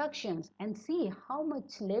instructions, and see how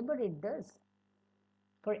much labor it does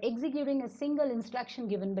for executing a single instruction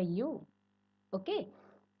given by you. Okay,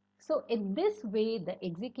 so in this way the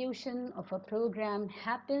execution of a program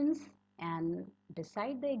happens, and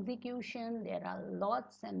beside the execution there are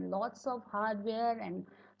lots and lots of hardware and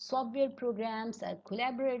software programs are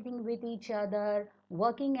collaborating with each other,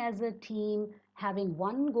 working as a team, having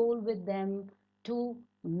one goal with them to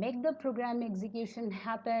make the program execution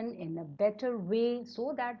happen in a better way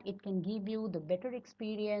so that it can give you the better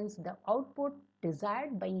experience, the output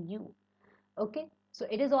desired by you. Okay, so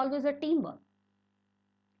it is always a teamwork,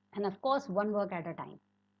 and of course one work at a time.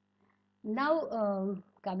 Now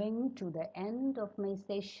coming to the end of my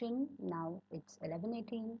session, now it's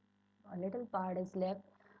 11:18, a little part is left.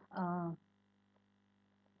 uh,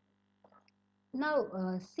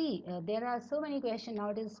 Now, see, there are so many questions. Now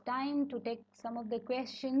it is time to take some of the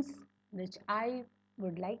questions which I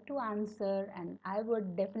would like to answer, and I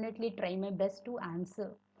would definitely try my best to answer.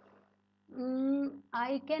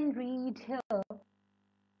 I can read here.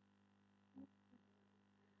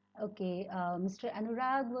 Okay, Mr.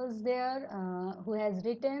 Anurag was there, who has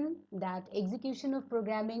written that execution of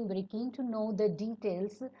programming, very keen to know the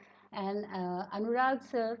details. And Anurag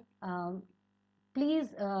sir,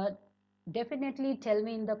 please definitely tell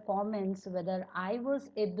me in the comments whether I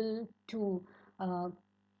was able to uh,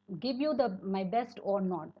 give you the my best or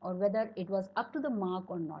not, or whether it was up to the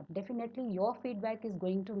mark or not. Definitely your feedback is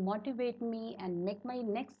going to motivate me and make my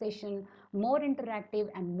next session more interactive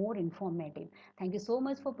and more informative. Thank you so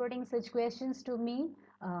much for putting such questions to me.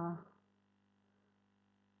 uh,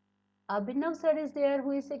 Abhinav sir is there,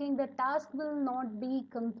 who is saying the task will not be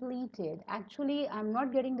completed. Actually, I'm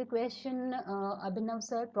not getting the question, Abhinav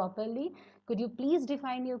sir, properly. Could you please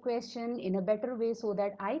define your question in a better way so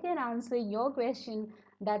that I can answer your question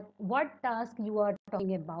that what task you are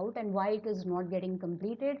talking about and why it is not getting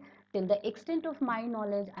completed. Till the extent of my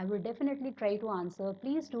knowledge, I will definitely try to answer.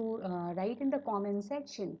 Please do write in the comment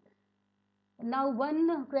section. Now,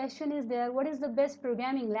 one question is there, what is the best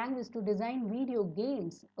programming language to design video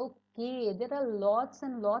games? Okay, there are lots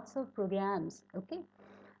and lots of programs. Okay,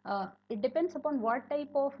 it depends upon what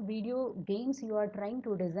type of video games you are trying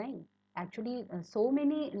to design. Actually, so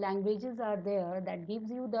many languages are there that gives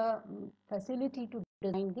you the facility to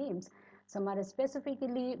design games. Some are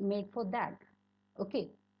specifically made for that.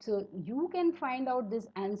 Okay, so you can find out this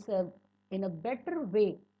answer in a better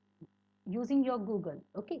way using your Google.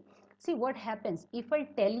 Okay, see what happens if I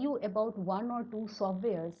tell you about one or two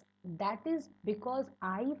softwares. That is because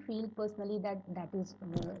I feel personally that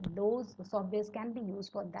those softwares can be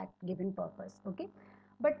used for that given purpose. Okay,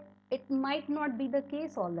 but it might not be the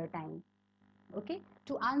case all the time. Okay,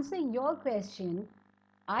 to answer your question,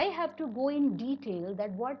 I have to go in detail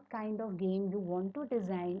that what kind of game you want to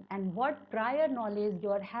design and what prior knowledge you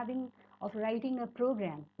are having of writing a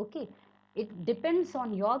program. Okay, it depends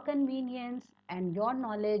on your convenience and your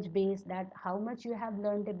knowledge base, that how much you have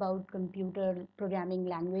learned about computer programming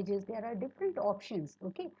languages. There are different options.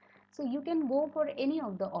 Okay, so you can go for any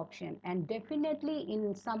of the option, and definitely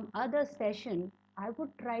in some other session I would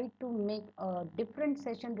try to make a different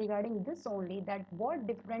session regarding this only, that what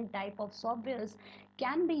different type of softwares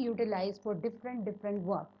can be utilized for different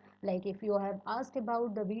work. Like if you have asked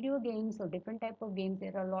about the video games or different type of games,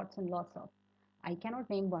 there are lots and lots of. I cannot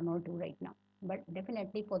name one or two right now, but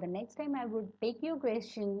definitely for the next time I would take your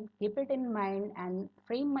question, keep it in mind, and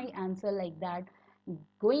frame my answer like that,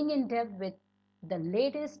 going in depth with the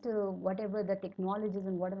latest whatever the technologies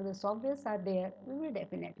and whatever the softwares are there. We will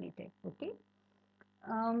definitely take. Okay.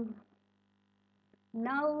 um,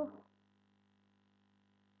 Now,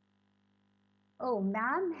 oh,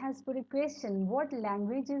 ma'am has put a question. What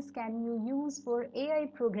languages can you use for AI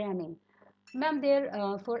programming? Ma'am,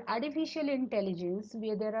 there for artificial intelligence,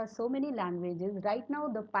 where there are so many languages. Right now,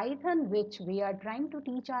 the Python, which we are trying to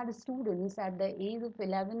teach our students at the age of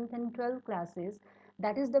 11th and 12th classes,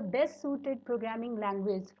 that is the best suited programming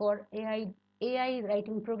language for AI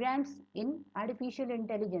writing programs in artificial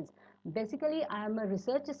intelligence. Basically, I am a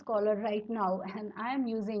research scholar right now, and I am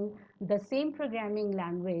using the same programming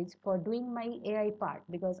language for doing my AI part,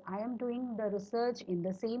 because I am doing the research in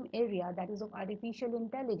the same area, that is of artificial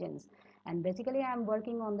intelligence. And basically I am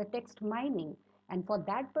working on the text mining, and for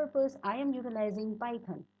that purpose I am utilizing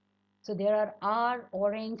Python. So there are R,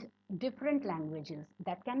 Orange, different languages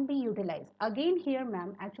that can be utilized. Again here,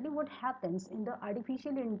 ma'am, actually what happens in the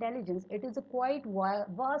artificial intelligence, it is a quite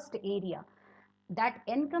vast area that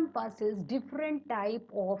encompasses different type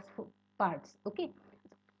of parts. Okay,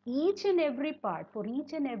 each and every part, for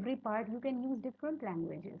each and every part you can use different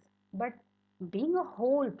languages, but being a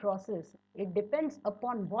whole process, it depends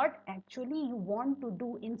upon what actually you want to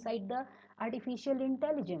do inside the artificial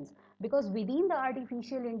intelligence. Because within the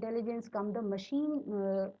artificial intelligence come the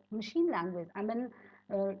machine language. I mean,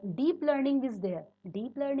 deep learning is there.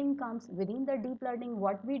 Deep learning comes within the deep learning.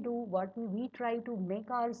 What we do, we try to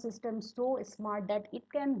make our system so smart that it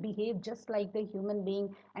can behave just like the human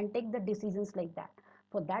being and take the decisions like that.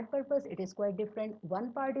 For that purpose it is quite different.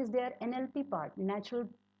 One part is there, NLP part, natural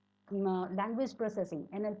language processing,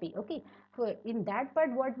 NLP. Okay, for in that part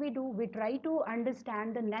what we do, we try to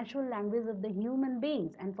understand the natural language of the human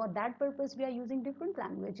beings, and for that purpose we are using different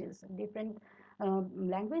languages.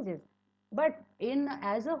 But in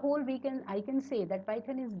as a whole, I can say that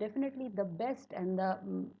Python is definitely the best and the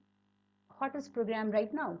hottest program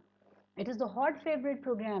right now. It is the hot favorite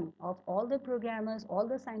program of all the programmers, all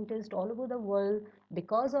the scientists all over the world,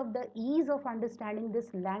 because of the ease of understanding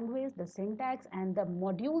this language, the syntax, and the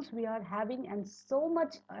modules we are having, and so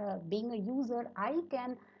much being a user, I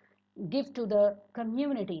can give to the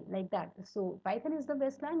community like that. So Python is the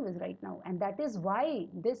best language right now, and that is why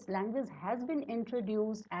this language has been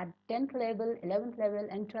introduced at 10th level, 11th level,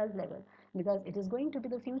 and 12th level, because it is going to be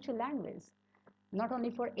the future language, not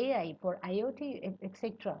only for AI, for IoT,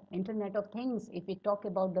 etc., Internet of Things, if we talk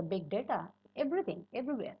about the big data, everything,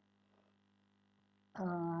 everywhere.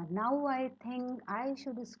 Now I think I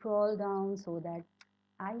should scroll down so that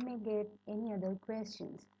I may get any other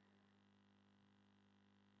questions.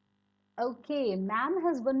 Okay, ma'am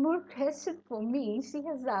has one more question for me. She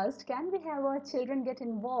has asked, can we have our children get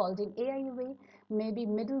involved in AIUA, maybe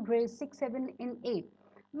middle grade 6, 7, and 8?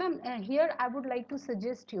 Ma'am, here I would like to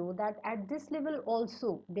suggest you that at this level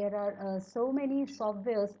also, there are so many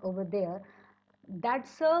softwares over there that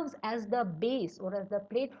serves as the base or as the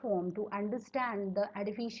platform to understand the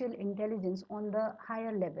artificial intelligence on the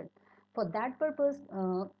higher level. For that purpose,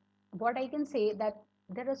 what I can say that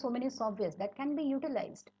there are so many softwares that can be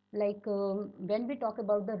utilized. Like when we talk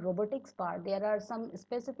about the robotics part, there are some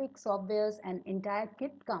specific softwares and entire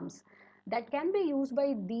kit comes that can be used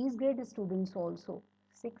by these grade students also.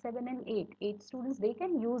 6, 7, and 8 students, they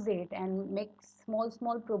can use it and make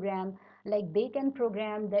small program. Like they can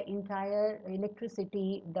program the entire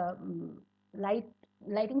electricity, the light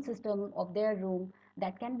lighting system of their room,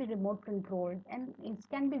 that can be remote controlled, and it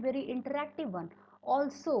can be very interactive one.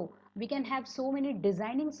 Also, we can have so many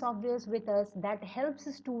designing softwares with us that helps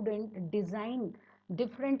a student design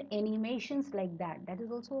different animations like that. That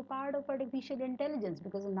is also a part of artificial intelligence,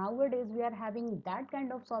 because nowadays we are having that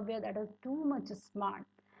kind of software that are too much smart,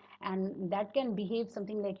 and that can behave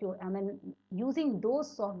something like you. I mean, using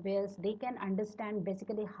those softwares, they can understand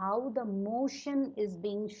basically how the motion is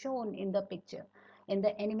being shown in the picture, in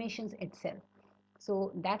the animations itself.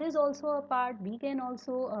 So that is also a part. We can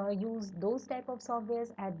also use those type of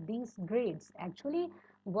softwares at these grades. Actually,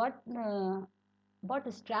 what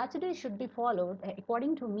what strategy should be followed,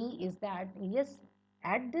 according to me, is that yes,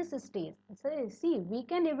 at this stage, so see, we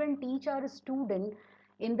can even teach our student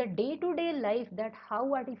in the day-to-day life that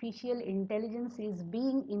how artificial intelligence is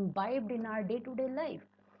being imbibed in our day-to-day life.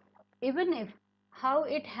 Even if how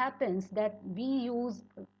it happens that we use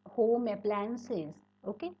home appliances,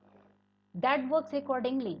 okay, that works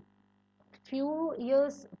accordingly. Few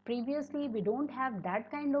years previously, we don't have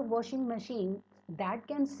that kind of washing machine that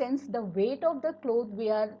can sense the weight of the cloth we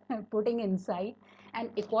are putting inside, and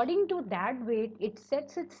according to that weight it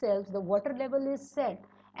sets itself, the water level is set,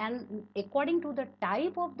 and according to the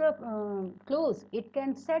type of the clothes, it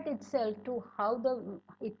can set itself to how the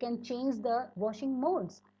it can change the washing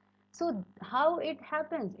modes. So how it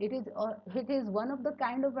happens, it is one of the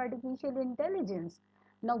kind of artificial intelligence.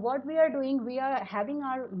 Now what we are doing, we are having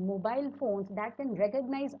our mobile phones that can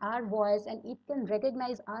recognize our voice, and it can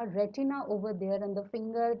recognize our retina over there, and the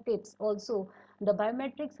fingertips also, the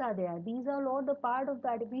biometrics are there. These are all the part of the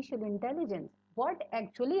artificial intelligence. What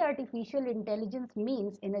actually artificial intelligence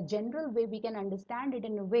means in a general way, we can understand it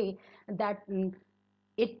in a way that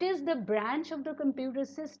it is the branch of the computer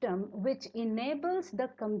system which enables the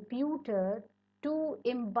computer to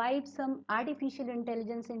imbibe some artificial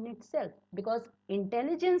intelligence in itself, because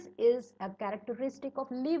intelligence is a characteristic of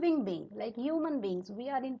living being. Like human beings, we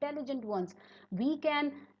are intelligent ones. We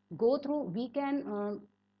can go through, we can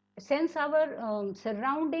sense our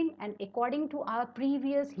surrounding, and according to our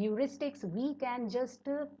previous heuristics, we can just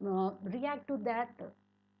react to that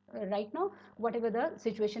right now, whatever the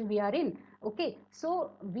situation we are in. Okay,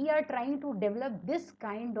 so we are trying to develop this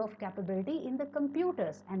kind of capability in the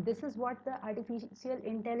computers, and this is what the artificial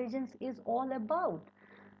intelligence is all about.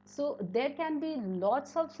 So there can be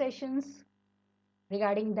lots of sessions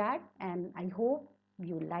regarding that, and I hope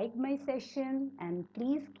you like my session, and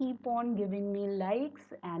please keep on giving me likes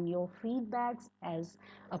and your feedbacks as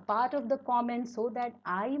a part of the comments, so that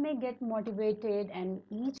I may get motivated, and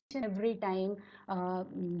each and every time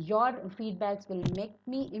your feedbacks will make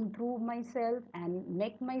me improve myself and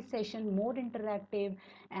make my session more interactive,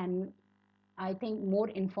 and I think more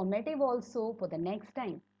informative also for the next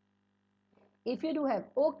time. If you do have,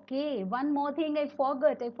 okay, one more thing, I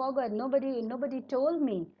forgot, nobody told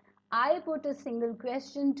me. I put a single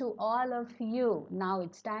question to all of you. Now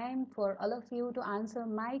it's time for all of you to answer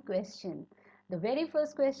my question. The very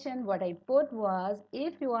first question what I put was,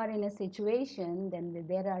 if you are in a situation, then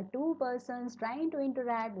there are two persons trying to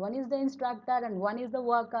interact, one is the instructor and one is the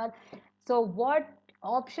worker. So what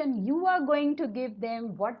option you are going to give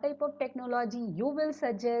them, what type of technology you will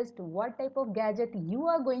suggest, what type of gadget you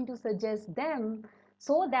are going to suggest them,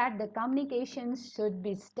 so that the communication should be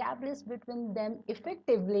established between them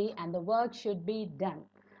effectively and the work should be done.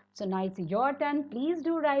 So now it's your turn. Please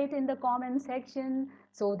do write in the comment section,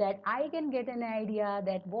 so that I can get an idea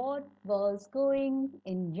that what was going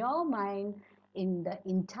in your mind in the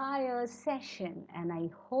entire session. And I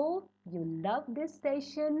hope you love this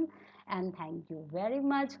session, and thank you very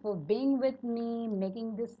much for being with me,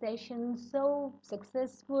 making this session so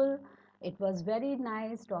successful. It was very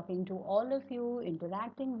nice talking to all of you,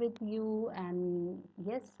 interacting with you, and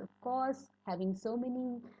yes, of course, having so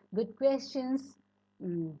many good questions.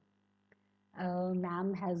 Mm.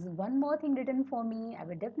 Ma'am has one more thing written for me. I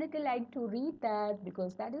would definitely like to read that,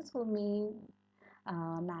 because that is for me.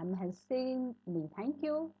 Ma'am has said me thank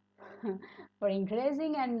you for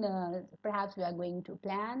encouraging, and perhaps we are going to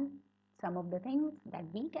plan some of the things that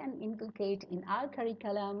we can inculcate in our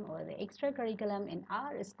curriculum or the extra curriculum in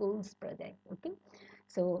our school's project. Okay,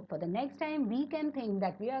 so for the next time, we can think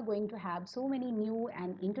that we are going to have so many new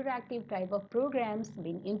and interactive type of programs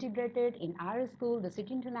being integrated in our school, the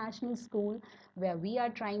City International School, where we are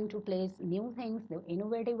trying to place new things, the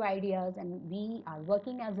innovative ideas, and we are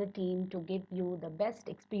working as a team to give you the best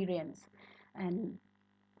experience and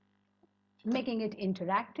making it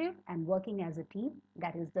interactive and working as a team.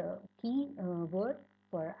 That is the key word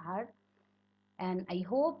for our. And I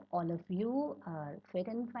hope all of you are fit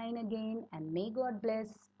and fine again. And may God bless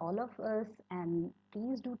all of us. And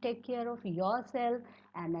please do take care of yourself.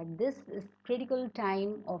 And at this critical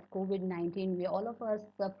time of COVID-19, we all of us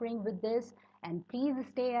suffering with this. And please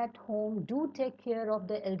stay at home. Do take care of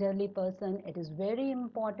the elderly person. It is very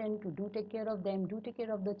important to do take care of them. Do take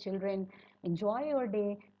care of the children. Enjoy your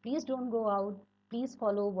day. Please don't go out. Please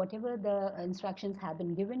follow whatever the instructions have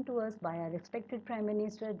been given to us by our respected Prime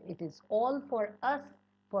Minister. It is all for us,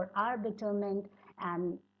 for our betterment.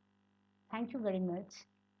 And thank you very much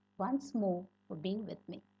once more for being with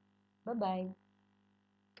me. Bye bye.